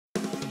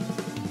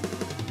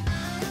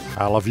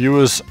Hello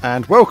viewers,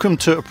 and welcome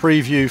to a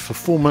preview for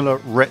Formula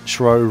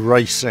Retro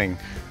Racing,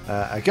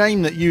 a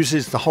game that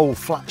uses the whole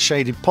flat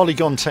shaded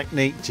polygon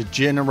technique to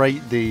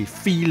generate the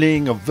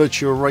feeling of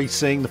virtual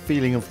racing, the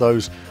feeling of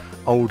those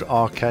old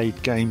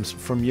arcade games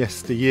from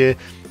yesteryear.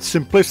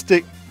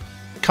 Simplistic,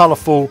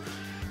 colourful,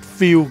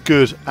 feel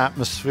good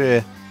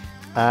atmosphere,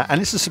 and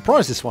it's a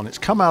surprise, this one. It's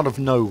come out of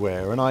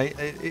nowhere, and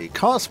it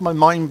casts my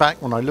mind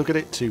back when I look at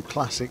it to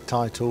classic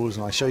titles,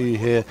 and I show you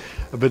here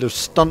a bit of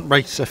Stunt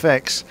Race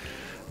FX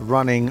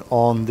running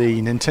on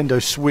the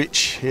Nintendo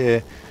Switch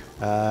here.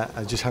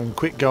 Just having a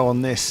quick go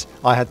on this.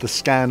 I had the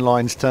scan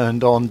lines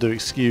turned on, do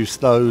excuse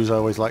those. I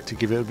always like to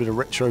give it a bit of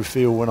retro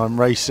feel when I'm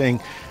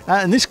racing,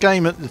 and this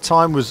game at the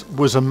time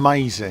was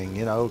amazing.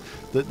 You know,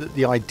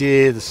 the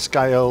idea, the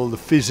scale, the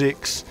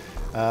physics.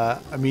 I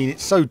mean,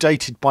 it's so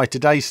dated by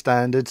today's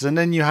standards. And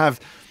then you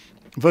have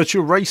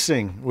Virtual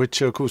Racing,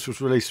 which of course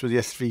was released with the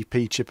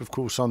SVP chip, of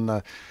course, on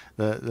the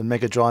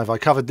Mega Drive. I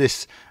covered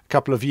this a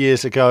couple of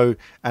years ago,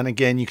 and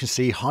again you can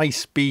see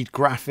high-speed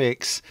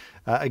graphics.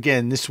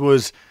 Again, this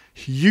was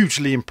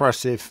hugely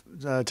impressive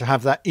to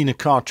have that in a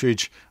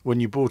cartridge when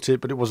you bought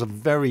it, but it was a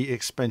very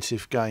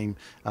expensive game,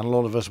 and a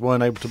lot of us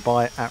weren't able to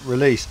buy it at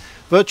release.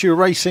 Virtual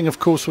Racing, of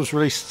course, was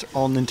released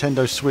on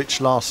Nintendo Switch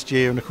last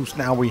year, and of course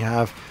now we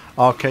have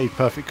arcade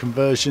perfect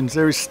conversions.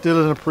 There is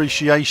still an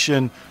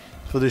appreciation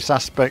for this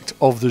aspect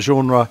of the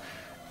genre,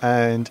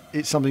 and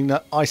it's something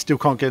that I still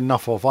can't get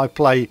enough of. I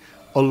play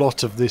a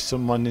lot of this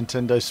on my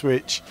Nintendo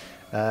Switch,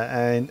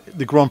 and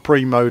the Grand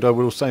Prix mode, I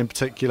will say in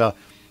particular,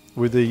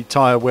 with the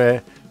tyre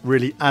wear,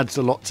 really adds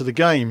a lot to the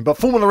game. But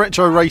Formula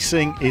Retro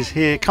Racing is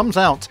here, comes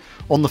out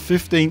on the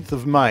 15th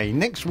of May.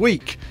 Next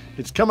week,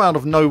 it's come out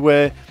of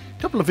nowhere.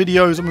 A couple of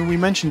videos, I mean, we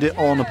mentioned it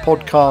on a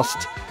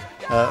podcast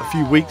a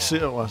few weeks,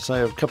 or I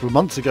say a couple of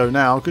months ago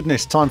now.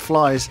 Goodness, time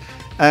flies.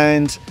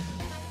 And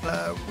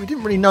we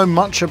didn't really know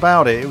much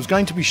about it. It was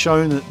going to be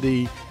shown at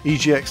the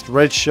EGX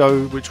Red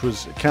show, which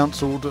was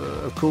cancelled,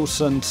 of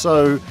course, and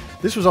so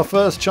this was our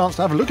first chance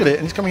to have a look at it,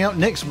 and it's coming out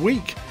next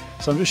week.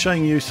 So I'm just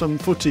showing you some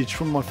footage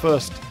from my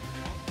first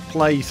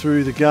play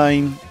through the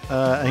game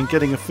and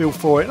getting a feel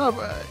for it.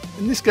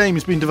 And this game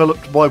has been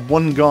developed by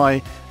one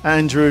guy,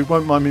 Andrew,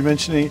 won't mind me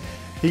mentioning.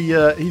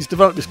 He's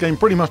developed this game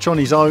pretty much on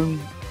his own.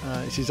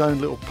 It's his own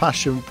little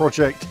passion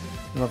project,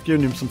 and I've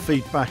given him some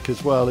feedback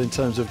as well in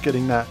terms of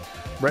getting that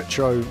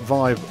retro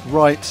vibe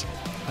right,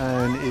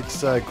 and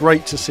it's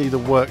great to see the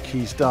work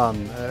he's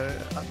done.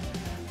 A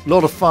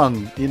lot of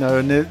fun, you know,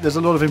 and there's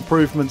a lot of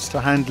improvements to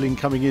handling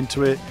coming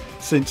into it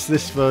since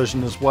this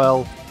version as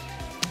well.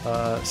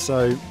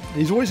 So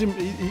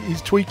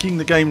he's tweaking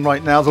the game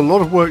right now. There's a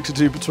lot of work to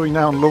do between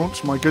now and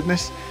launch, my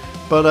goodness,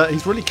 but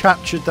he's really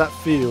captured that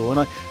feel.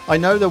 And I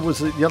know there was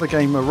the other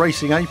game,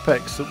 Racing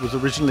Apex, that was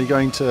originally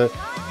going to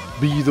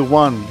be the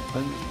one,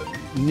 and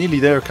nearly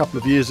there a couple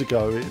of years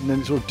ago, and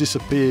then it sort of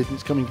disappeared, and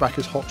it's coming back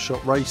as Hot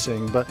Shot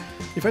Racing. But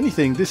if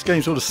anything, this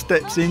game sort of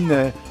steps in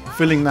there,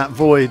 filling that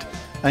void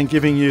and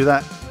giving you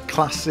that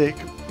classic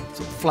sort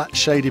of flat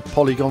shaded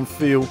polygon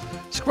feel,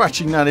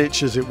 scratching that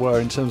itch as it were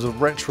in terms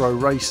of retro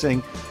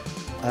racing,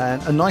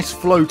 and a nice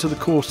flow to the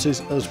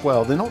courses as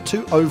well. They're not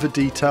too over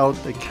detailed,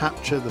 they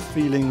capture the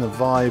feeling, the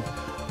vibe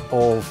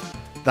of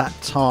that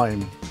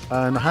time.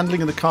 And the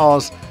handling of the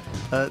cars,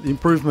 the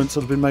improvements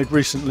that have been made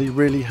recently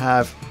really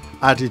have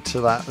added to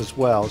that as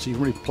well, so you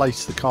can really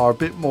place the car a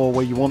bit more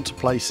where you want to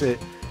place it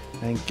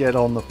and get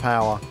on the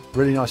power.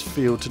 Really nice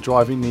feel to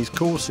driving these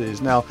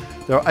courses. Now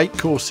there are 8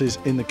 courses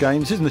in the game.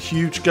 This isn't a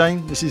huge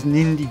game, this is an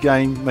indie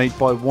game made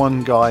by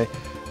one guy,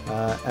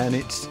 and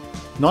it's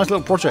a nice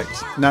little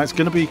project. Now it's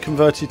going to be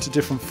converted to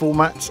different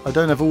formats. I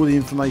don't have all the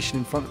information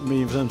in front of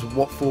me in terms of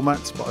what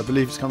formats, but I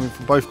believe it's coming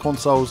from both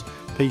consoles,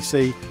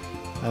 PC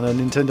and a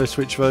Nintendo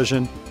Switch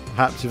version,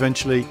 perhaps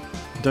eventually.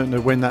 Don't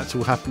know when that's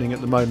all happening at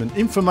the moment.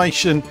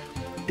 Information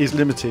is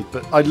limited,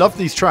 but I love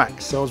these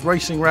tracks, so I was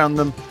racing around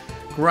them,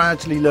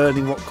 gradually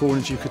learning what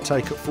corners you could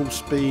take at full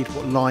speed,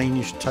 what line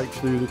you should take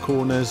through the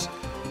corners,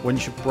 when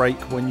you should brake,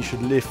 when you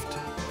should lift,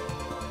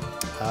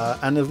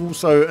 and there's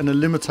also an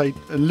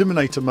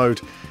eliminator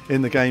mode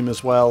in the game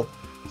as well.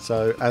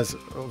 So as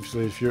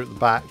obviously if you're at the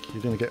back,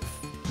 you're going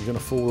to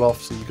fall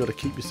off, so you've got to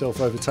keep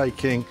yourself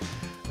overtaking.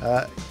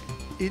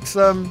 It's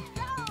been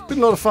a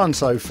lot of fun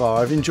so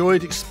far. I've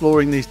enjoyed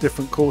exploring these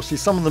different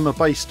courses. Some of them are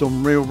based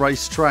on real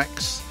race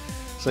tracks.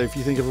 So if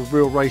you think of a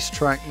real race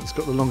track that's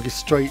got the longest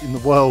straight in the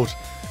world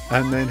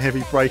and then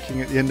heavy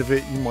braking at the end of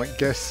it, you might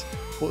guess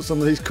what some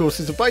of these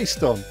courses are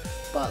based on.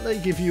 But they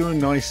give you a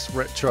nice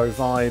retro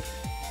vibe.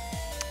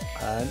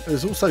 And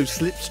there's also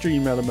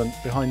slipstream element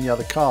behind the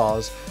other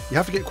cars. You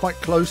have to get quite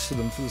close to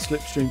them for the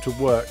slipstream to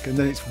work, and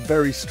then it's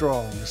very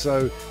strong.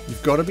 So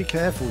you've got to be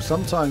careful.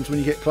 Sometimes when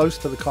you get close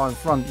to the car in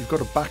front, you've got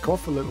to back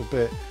off a little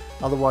bit.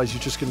 Otherwise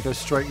you're just going to go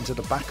straight into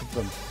the back of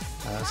them.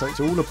 So it's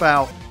all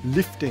about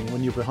lifting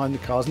when you're behind the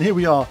cars. And here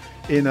we are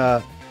in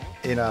a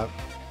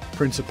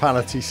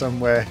principality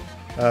somewhere,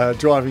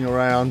 driving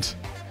around.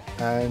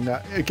 And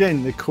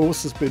again, the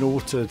course has been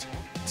altered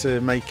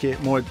to make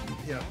it more,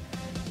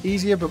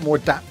 easier but more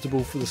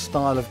adaptable for the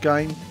style of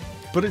game.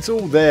 but it's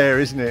all there,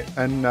 isn't it?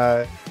 And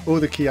all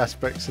the key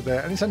aspects are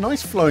there, and it's a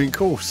nice flowing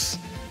course.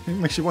 It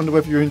makes you wonder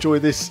whether you enjoy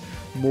this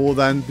more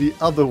than the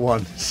other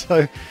one.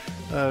 So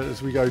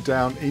as we go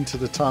down into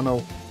the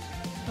tunnel,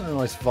 a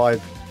nice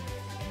vibe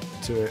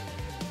to it.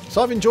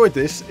 So I've enjoyed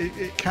this.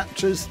 It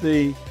captures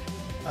the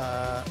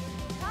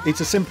it's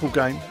a simple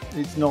game.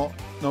 It's not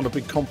a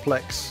big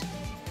complex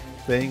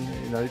thing,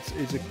 you know.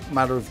 It's a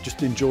matter of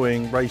just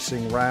enjoying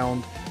racing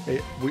around.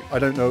 I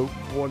don't know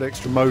what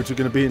extra modes are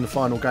going to be in the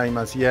final game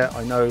as yet.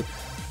 I know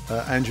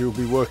Andrew will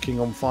be working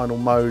on final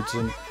modes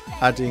and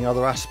adding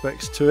other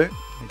aspects to it.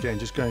 Again,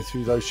 just going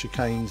through those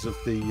chicanes of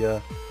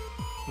the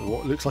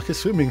what looks like a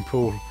swimming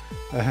pool,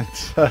 and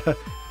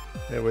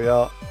there we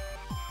are.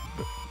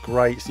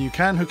 Great. So you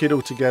can hook it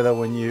all together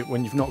when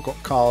you've not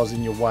got cars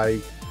in your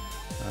way.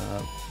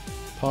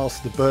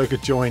 Past the burger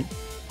joint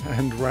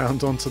and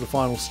round onto the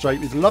final straight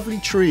with lovely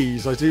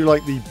trees. I do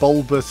like the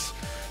bulbous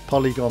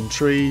polygon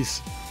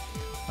trees.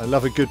 I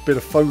love a good bit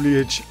of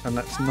foliage, and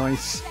that's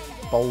nice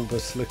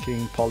bulbous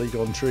looking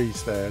polygon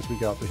trees there as we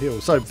go up the hill.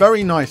 So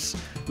very nice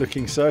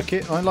looking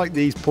circuit. I like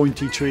these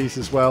pointy trees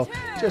as well,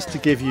 just to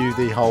give you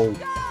the whole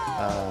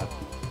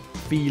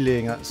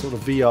feeling, that sort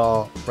of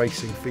VR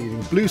racing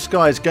feeling. Blue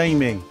Skies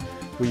Gaming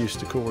we used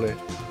to call it,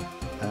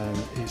 and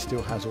it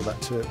still has all that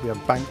to it. We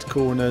have banked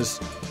corners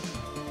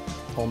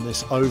on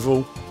this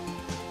oval.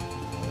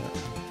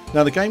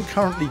 Now the game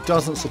currently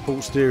doesn't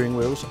support steering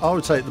wheels. I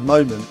would say at the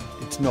moment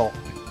it's not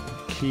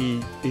a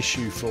key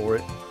issue for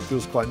it. It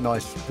feels quite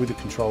nice with a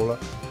controller.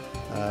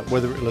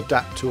 Whether it'll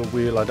adapt to a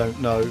wheel, I don't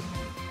know.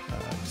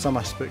 Some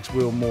aspects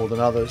will more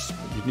than others.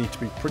 You'd need to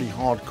be pretty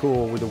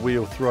hardcore with a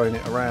wheel throwing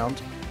it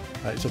around.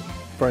 It's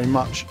very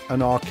much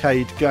an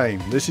arcade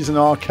game. This is an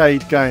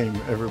arcade game,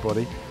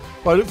 everybody.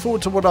 But I look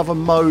forward to what other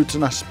modes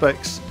and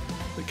aspects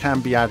that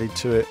can be added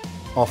to it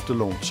after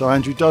launch. So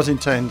Andrew does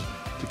intend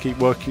to keep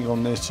working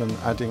on this and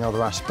adding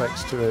other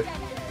aspects to it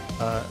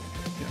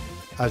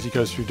as he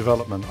goes through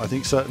development. I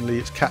think certainly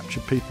it's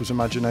captured people's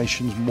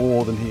imaginations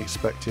more than he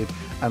expected,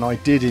 and I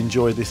did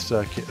enjoy this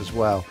circuit as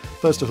well.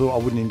 First I thought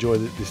I wouldn't enjoy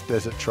this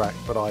desert track,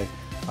 but I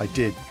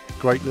did.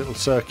 Great little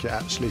circuit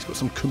actually. It's got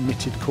some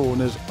committed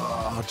corners.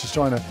 Just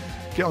trying to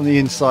get on the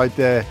inside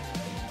there.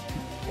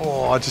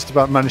 I just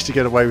about managed to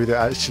get away with it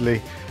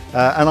actually.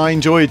 And I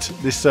enjoyed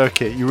this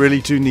circuit. You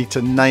really do need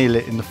to nail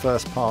it in the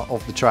first part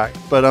of the track.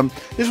 But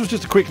this was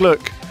just a quick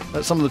look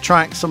at some of the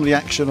tracks, some of the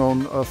action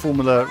on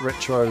Formula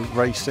Retro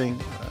Racing.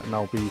 And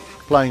I'll be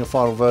playing a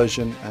final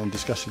version and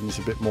discussing this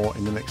a bit more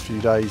in the next few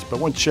days. But I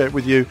want to share it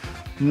with you.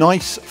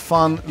 Nice,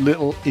 fun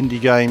little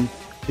indie game.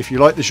 If you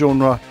like the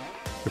genre,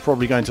 you're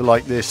probably going to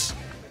like this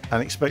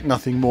and expect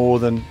nothing more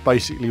than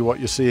basically what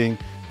you're seeing,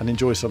 and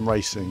enjoy some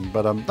racing.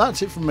 But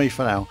that's it from me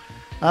for now.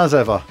 As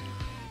ever,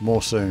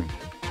 more soon.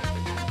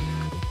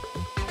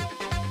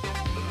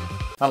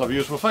 Hello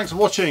viewers, well thanks for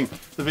watching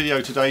the video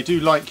today.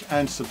 Do like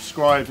and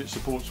subscribe, it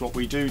supports what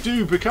we do.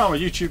 Do become a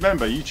YouTube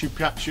member. YouTube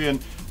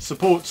Patreon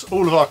supports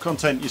all of our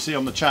content you see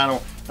on the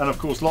channel, and of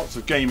course lots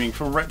of gaming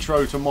from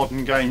retro to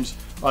modern games.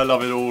 I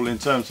love it all in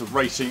terms of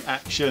racing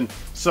action.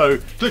 So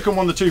click on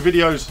one of the two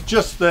videos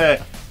just there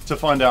to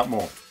find out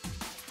more.